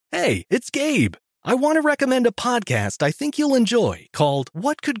Hey, it's Gabe. I want to recommend a podcast I think you'll enjoy called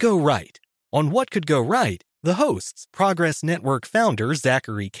What Could Go Right. On What Could Go Right, the hosts, Progress Network founder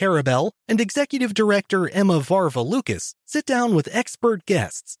Zachary Karabell and executive director Emma Varva-Lucas, sit down with expert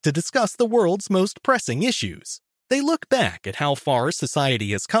guests to discuss the world's most pressing issues. They look back at how far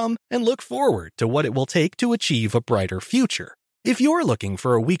society has come and look forward to what it will take to achieve a brighter future. If you're looking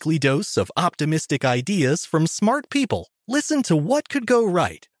for a weekly dose of optimistic ideas from smart people, listen to What Could Go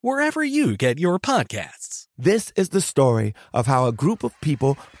Right wherever you get your podcasts. This is the story of how a group of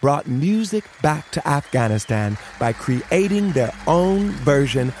people brought music back to Afghanistan by creating their own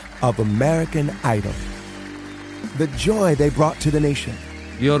version of American Idol. The joy they brought to the nation.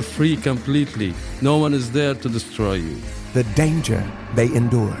 You're free completely. No one is there to destroy you. The danger they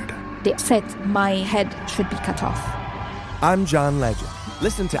endured. They said my head should be cut off. I'm John Legend.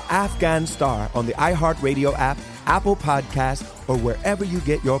 Listen to Afghan Star on the iHeartRadio app, Apple Podcasts, or wherever you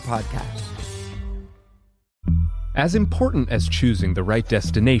get your podcasts. As important as choosing the right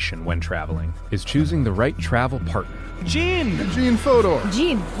destination when traveling is choosing the right travel partner. Gene Fodor.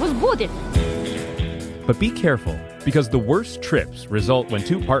 Gene was good. But be careful, because the worst trips result when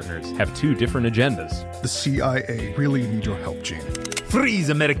two partners have two different agendas. The CIA really need your help, Gene. Freeze,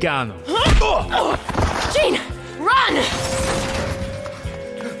 Americano. Gene, run!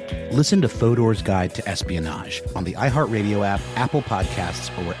 Listen to Fodor's Guide to Espionage on the iHeartRadio app, Apple Podcasts,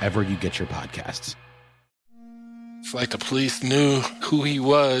 or wherever you get your podcasts. It's like the police knew who he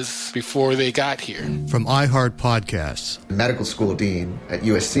was before they got here. From iHeart Podcasts. Medical school dean at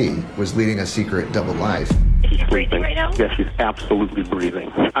USC was leading a secret double life. He's breathing right now? Yes, he's absolutely breathing.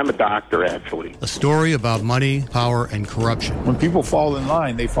 I'm a doctor, actually. A story about money, power, and corruption. When people fall in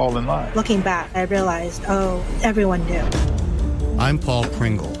line, they fall in line. Looking back, I realized, everyone knew. I'm Paul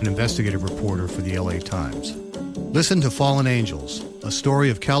Pringle, an investigative reporter for the LA Times. Listen to Fallen Angels, a story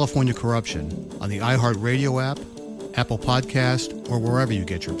of California corruption on the iHeartRadio app, Apple Podcast, or wherever you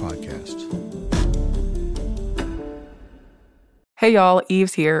get your podcasts. Hey y'all,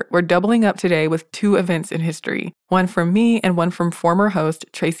 Eves here. We're doubling up today with two events in history, one from me and one from former host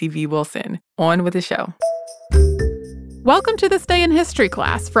Tracy V. Wilson. On with the show. Welcome to This Day in History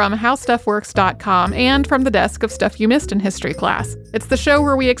class from HowStuffWorks.com and from the desk of Stuff You Missed in History class. It's the show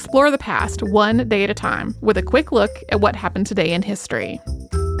where we explore the past one day at a time with a quick look at what happened today in history.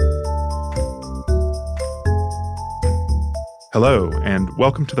 Hello, and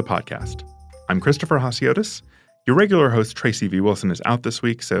welcome to the podcast. I'm Christopher Hasiotis. Your regular host Tracy V. Wilson is out this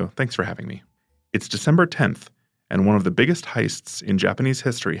week, so thanks for having me. It's December 10th, and one of the biggest heists in Japanese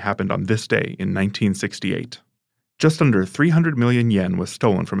history happened on this day in 1968. Just under 300 million yen was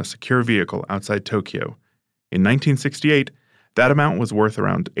stolen from a secure vehicle outside Tokyo. In 1968, that amount was worth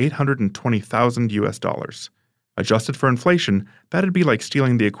around $820,000 US. Adjusted for inflation, that'd be like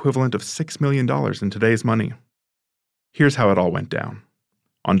stealing the equivalent of $6 million in today's money. Here's how it all went down.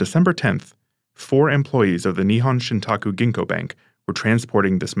 On December 10th, 4 employees of the Nihon Shintaku Ginko Bank were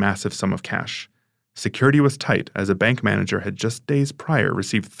transporting this massive sum of cash. Security was tight as a bank manager had just days prior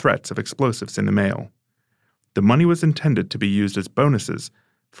received threats of explosives in the mail. The money was intended to be used as bonuses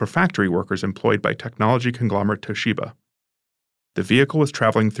for factory workers employed by technology conglomerate Toshiba. The vehicle was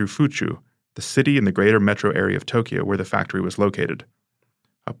traveling through Fuchu, the city in the greater metro area of Tokyo where the factory was located.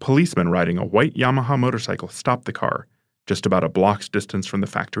 A policeman riding a white Yamaha motorcycle stopped the car, just about a block's distance from the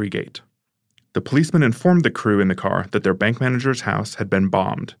factory gate. The policeman informed the crew in the car that their bank manager's house had been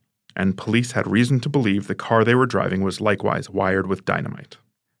bombed, and police had reason to believe the car they were driving was likewise wired with dynamite.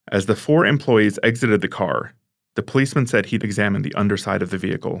 As the 4 employees exited the car, the policeman said he'd examine the underside of the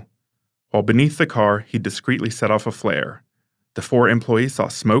vehicle. While beneath the car, he discreetly set off a flare. The 4 employees saw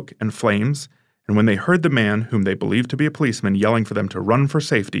smoke and flames, and when they heard the man, whom they believed to be a policeman, yelling for them to run for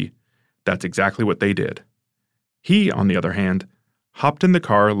safety, that's exactly what they did. He, on the other hand, hopped in the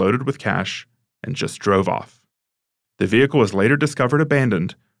car loaded with cash and just drove off. The vehicle was later discovered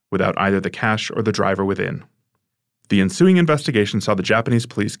abandoned, without either the cash or the driver within. The ensuing investigation saw the Japanese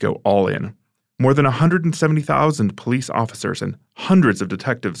police go all in. More than 170,000 police officers and hundreds of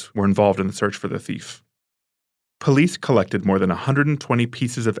detectives were involved in the search for the thief. Police collected more than 120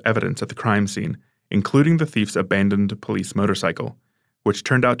 pieces of evidence at the crime scene, including the thief's abandoned police motorcycle, which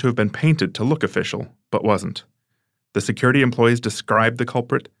turned out to have been painted to look official, but wasn't. The security employees described the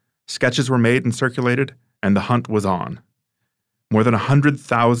culprit, sketches were made and circulated, and the hunt was on. More than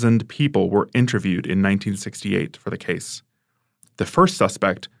 100,000 people were interviewed in 1968 for the case. The first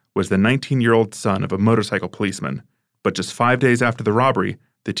suspect was the 19-year-old son of a motorcycle policeman, but just 5 days after the robbery,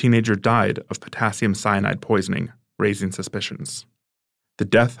 the teenager died of potassium cyanide poisoning, raising suspicions. The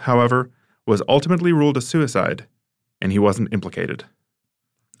death, however, was ultimately ruled a suicide, and he wasn't implicated.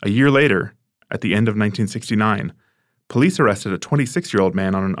 A year later, at the end of 1969, police arrested a 26-year-old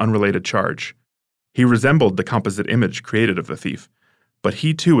man on an unrelated charge. He resembled the composite image created of the thief, but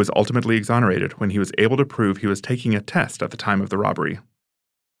he too was ultimately exonerated when he was able to prove he was taking a test at the time of the robbery.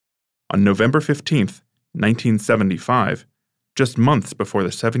 On November 15th, 1975, just months before the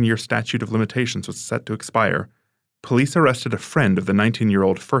 7-year statute of limitations was set to expire, police arrested a friend of the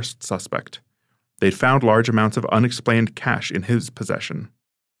 19-year-old first suspect. They'd found large amounts of unexplained cash in his possession.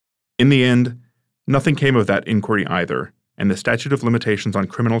 In the end, nothing came of that inquiry either, and the statute of limitations on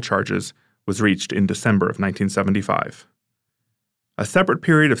criminal charges was reached in December of 1975. A separate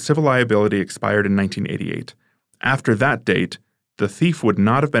period of civil liability expired in 1988. After that date, the thief would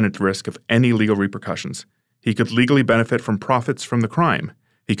not have been at risk of any legal repercussions. He could legally benefit from profits from the crime.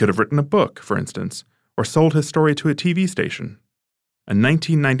 He could have written a book, for instance, or sold his story to a TV station. A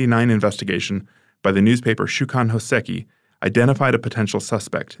 1999 investigation by the newspaper Shukan Hoseki identified a potential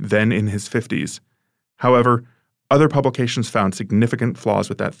suspect, then in his 50s. However, other publications found significant flaws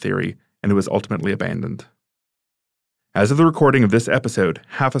with that theory, and it was ultimately abandoned. As of the recording of this episode,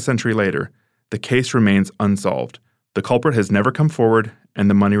 half a century later, the case remains unsolved. The culprit has never come forward, and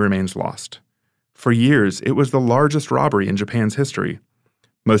the money remains lost. For years, it was the largest robbery in Japan's history.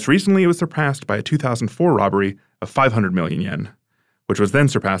 Most recently, it was surpassed by a 2004 robbery of 500 million yen, which was then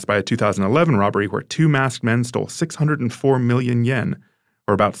surpassed by a 2011 robbery where two masked men stole 604 million yen,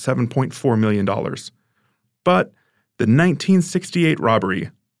 or about $7.4 million. But the 1968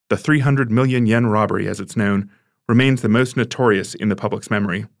 robbery, the 300 million yen robbery as it's known, remains the most notorious in the public's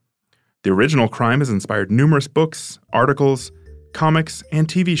memory. The original crime has inspired numerous books, articles, comics, and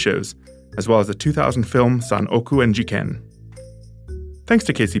TV shows, as well as the 2000 film San-Oku en Jiken. Thanks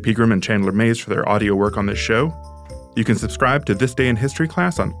to Casey Pegram and Chandler Mays for their audio work on this show. You can subscribe to This Day in History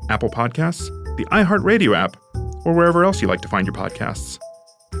Class on Apple Podcasts, the iHeartRadio app, or wherever else you like to find your podcasts.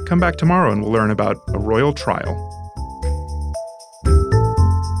 Come back tomorrow and we'll learn about a royal trial.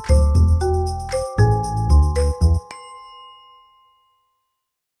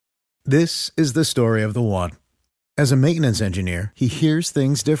 This is the story of the one. As a maintenance engineer, he hears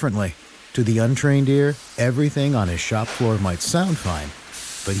things differently. To the untrained ear, everything on his shop floor might sound fine,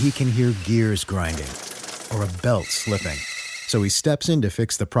 but he can hear gears grinding or a belt slipping. So he steps in to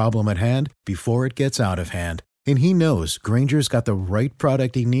fix the problem at hand before it gets out of hand. And he knows Grainger's got the right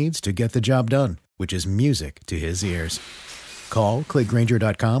product he needs to get the job done, which is music to his ears. Call, click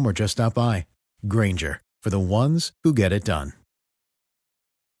Grainger.com, or just stop by. Grainger, for the ones who get it done.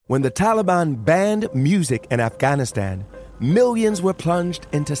 When the Taliban banned music in Afghanistan, millions were plunged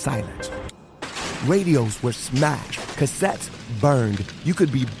into silence. Radios were smashed, cassettes burned. You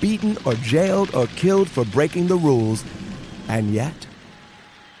could be beaten or jailed or killed for breaking the rules. And yet,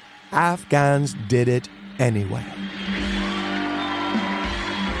 Afghans did it anyway.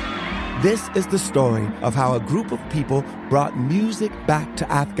 This is the story of how a group of people brought music back to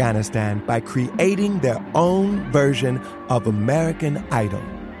Afghanistan by creating their own version of American Idol.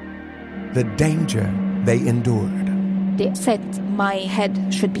 The danger they endured. They said my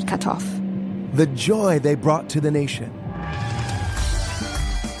head should be cut off. The joy they brought to the nation.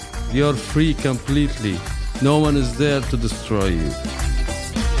 You're free completely. No one is there to destroy you.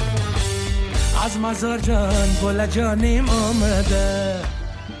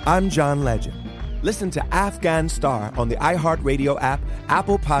 I'm John Legend. Listen to Afghan Star on the iHeartRadio app,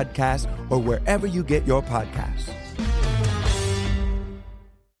 Apple Podcasts, or wherever you get your podcasts.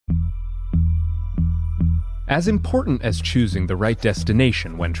 As important as choosing the right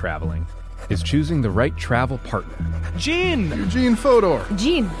destination when traveling is choosing the right travel partner. Eugene Fodor.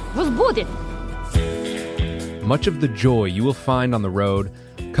 Jean was booted. Much of the joy you will find on the road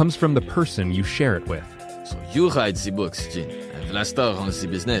comes from the person you share it with. So you write the books, Jean, and Vlastar runs the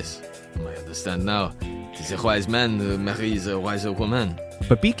business. I understand now. It is a wise man who marries a wiser woman.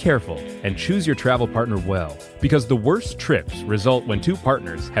 But be careful and choose your travel partner well, because the worst trips result when two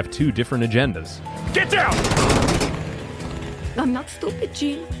partners have two different agendas. Get down! I'm not stupid,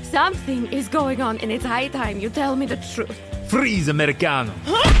 Jean. Something is going on, and it's high time you tell me the truth. Freeze, Americano!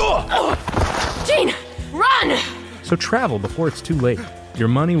 Jean, run! So travel before it's too late. Your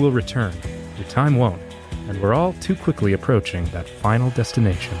money will return, your time won't, and we're all too quickly approaching that final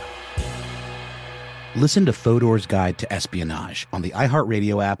destination. Listen to Fodor's Guide to Espionage on the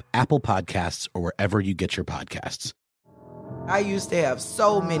iHeartRadio app, Apple Podcasts, or wherever you get your podcasts. I used to have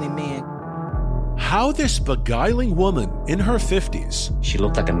so many men. How this beguiling woman in her 50s... She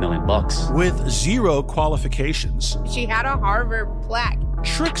looked like $1 million. ...with zero qualifications... She had a Harvard plaque.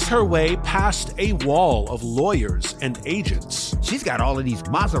 tricks her way past a wall of lawyers and agents. She's got all of these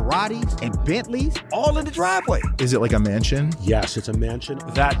Maseratis and Bentleys all in the driveway. Is it like a mansion? Yes, it's a mansion.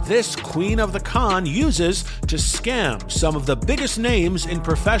 That this queen of the con uses to scam some of the biggest names in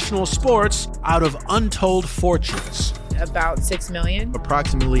professional sports out of untold fortunes. About $6 million.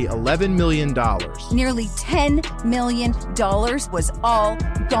 Approximately $11 million. Nearly $10 million was all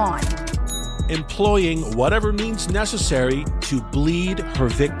gone. Employing whatever means necessary to bleed her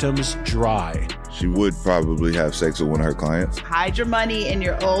victims dry. She would probably have sex with one of her clients. Hide your money in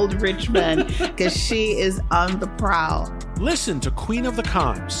your old rich man, because she is on the prowl. Listen to Queen of the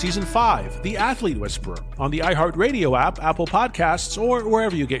Con, Season 5, The Athlete Whisperer, on the iHeartRadio app, Apple Podcasts, or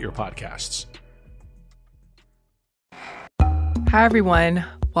wherever you get your podcasts. Hi, everyone.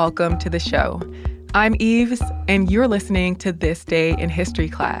 Welcome to the show. I'm Eves, and you're listening to This Day in History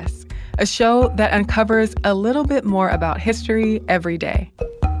Class, a show that uncovers a little bit more about history every day.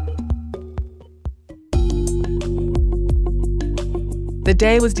 The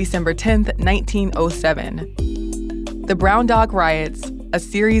day was December 10th, 1907. The Brown Dog Riots, a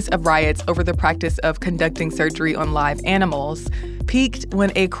series of riots over the practice of conducting surgery on live animals, peaked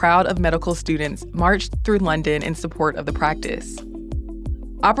when a crowd of medical students marched through London in support of the practice.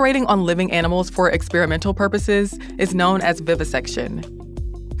 Operating on living animals for experimental purposes is known as vivisection.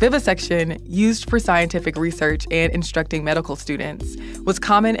 Vivisection, used for scientific research and instructing medical students, was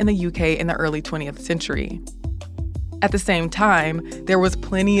common in the UK in the early 20th century. At the same time, there was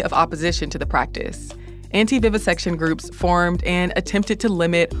plenty of opposition to the practice. Anti-vivisection groups formed and attempted to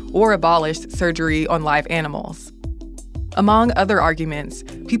limit or abolish surgery on live animals. Among other arguments,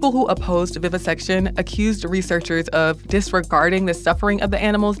 people who opposed vivisection accused researchers of disregarding the suffering of the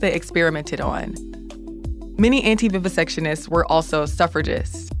animals they experimented on. Many anti-vivisectionists were also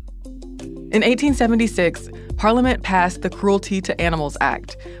suffragists. In 1876, Parliament passed the Cruelty to Animals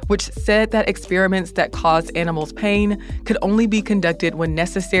Act, which said that experiments that caused animals pain could only be conducted when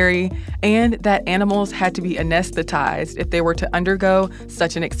necessary, and that animals had to be anesthetized if they were to undergo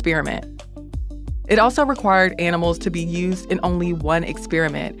such an experiment. It also required animals to be used in only one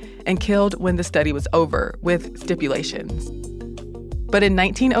experiment and killed when the study was over, with stipulations. But in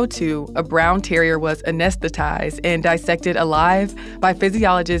 1902, a brown terrier was anesthetized and dissected alive by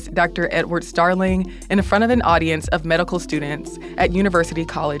physiologist Dr. Edward Starling in front of an audience of medical students at University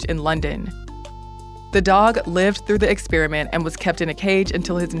College in London. The dog lived through the experiment and was kept in a cage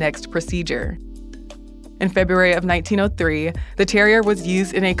until his next procedure. In February of 1903, the terrier was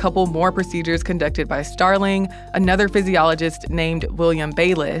used in a couple more procedures conducted by Starling, another physiologist named William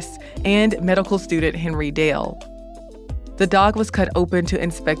Bayliss, and medical student Henry Dale. The dog was cut open to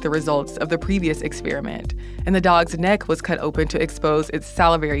inspect the results of the previous experiment, and the dog's neck was cut open to expose its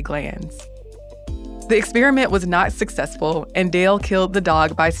salivary glands. The experiment was not successful, and Dale killed the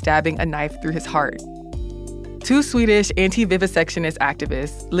dog by stabbing a knife through his heart. Two Swedish anti-vivisectionist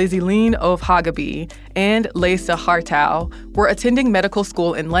activists, Lizzie Leen of Hageby and Lisa Hartau, were attending medical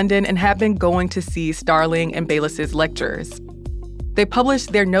school in London and had been going to see Starling and Bayliss's lectures. They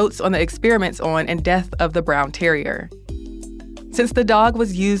published their notes on the experiments on and death of the brown terrier. Since the dog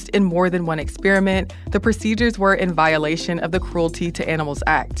was used in more than one experiment, the procedures were in violation of the Cruelty to Animals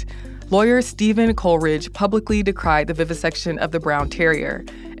Act. Lawyer Stephen Coleridge publicly decried the vivisection of the brown terrier,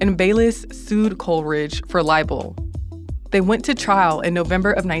 and Bayliss sued Coleridge for libel. They went to trial in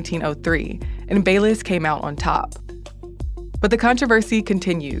November of 1903, and Bayliss came out on top. But the controversy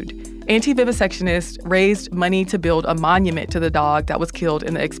continued. Anti-vivisectionists raised money to build a monument to the dog that was killed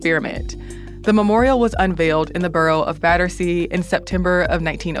in the experiment. The memorial was unveiled in the borough of Battersea in September of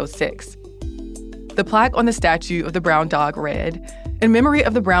 1906. The plaque on the statue of the brown dog read, "In memory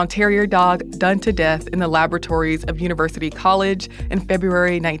of the brown terrier dog done to death in the laboratories of University College in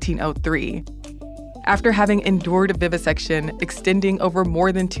February 1903. After having endured vivisection extending over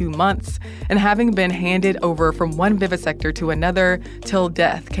more than 2 months and having been handed over from one vivisector to another till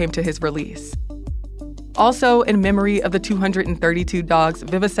death came to his release. Also, in memory of the 232 dogs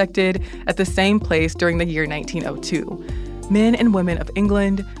vivisected at the same place during the year 1902. Men and women of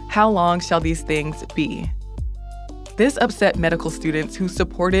England, how long shall these things be?" This upset medical students who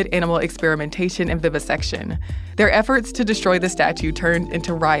supported animal experimentation and vivisection. Their efforts to destroy the statue turned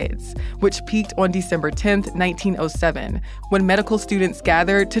into riots, which peaked on December 10, 1907, when medical students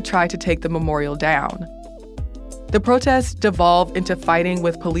gathered to try to take the memorial down. The protests devolved into fighting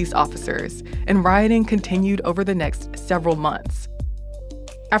with police officers, and rioting continued over the next several months.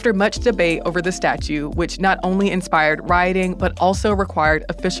 After much debate over the statue, which not only inspired rioting but also required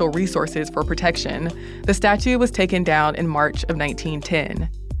official resources for protection, the statue was taken down in March of 1910.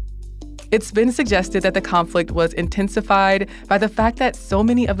 It's been suggested that the conflict was intensified by the fact that so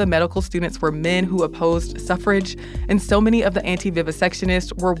many of the medical students were men who opposed suffrage, and so many of the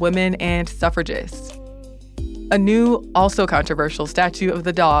anti-vivisectionists were women and suffragists. A new, also controversial statue of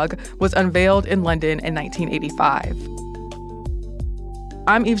the dog was unveiled in London in 1985.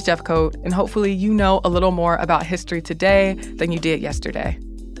 I'm Eve Jeffcoat, and hopefully you know a little more about history today than you did yesterday.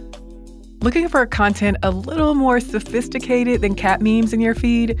 Looking for content a little more sophisticated than cat memes in your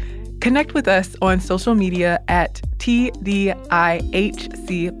feed? Connect with us on social media at TDIHC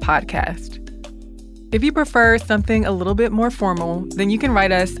Podcast. If you prefer something a little bit more formal, then you can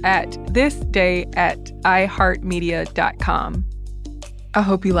write us at thisday@iheartmedia.com. I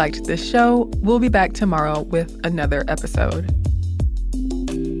hope you liked this show. We'll be back tomorrow with another episode.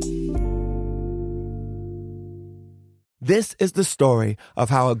 This is the story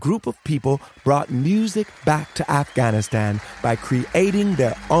of how a group of people brought music back to Afghanistan by creating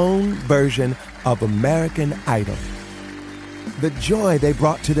their own version of American Idol. The joy they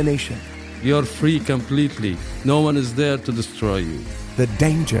brought to the nation. You're free completely. No one is there to destroy you. The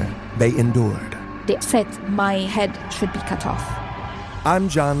danger they endured. They said my head should be cut off. I'm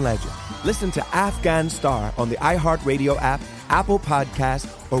John Legend. Listen to Afghan Star on the iHeartRadio app, Apple Podcasts,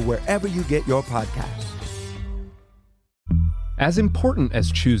 or wherever you get your podcasts. As important as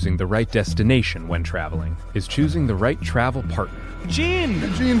choosing the right destination when traveling is choosing the right travel partner. Gene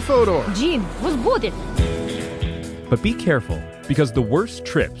Fodor. Gene, was good. But be careful, because the worst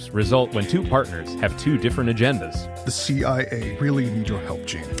trips result when two partners have two different agendas. The CIA really need your help,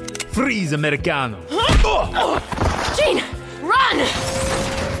 Gene. Freeze, Americano. Gene, run!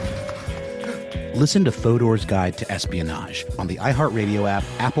 Listen to Fodor's Guide to Espionage on the iHeartRadio app,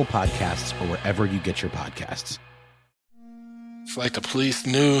 Apple Podcasts, or wherever you get your podcasts. It's like the police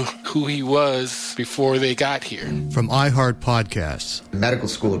knew who he was before they got here. From iHeart Podcasts. Medical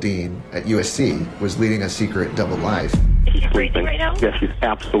school dean at USC was leading a secret double life. He's breathing right now? Yes, he's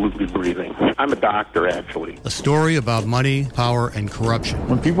absolutely breathing. I'm a doctor, actually. A story about money, power, and corruption.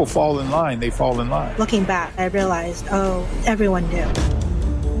 When people fall in line, they fall in line. Looking back, I realized, everyone knew.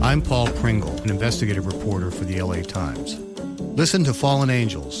 I'm Paul Pringle, an investigative reporter for the LA Times. Listen to Fallen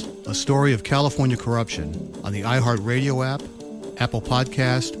Angels, a story of California corruption on the iHeartRadio app, Apple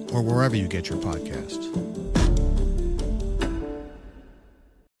Podcast, or wherever you get your podcasts.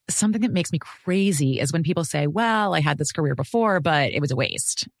 Something that makes me crazy is when people say, well, I had this career before, but it was a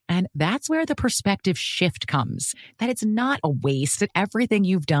waste. And that's where the perspective shift comes, that it's not a waste, that everything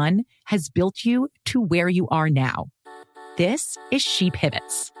you've done has built you to where you are now. This is She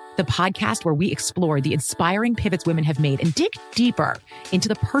Pivots, the podcast where we explore the inspiring pivots women have made and dig deeper into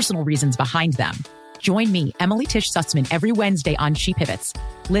the personal reasons behind them. Join me, Emily Tish Sussman, every Wednesday on She Pivots.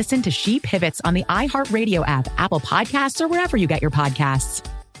 Listen to She Pivots on the iHeartRadio app, Apple Podcasts, or wherever you get your podcasts.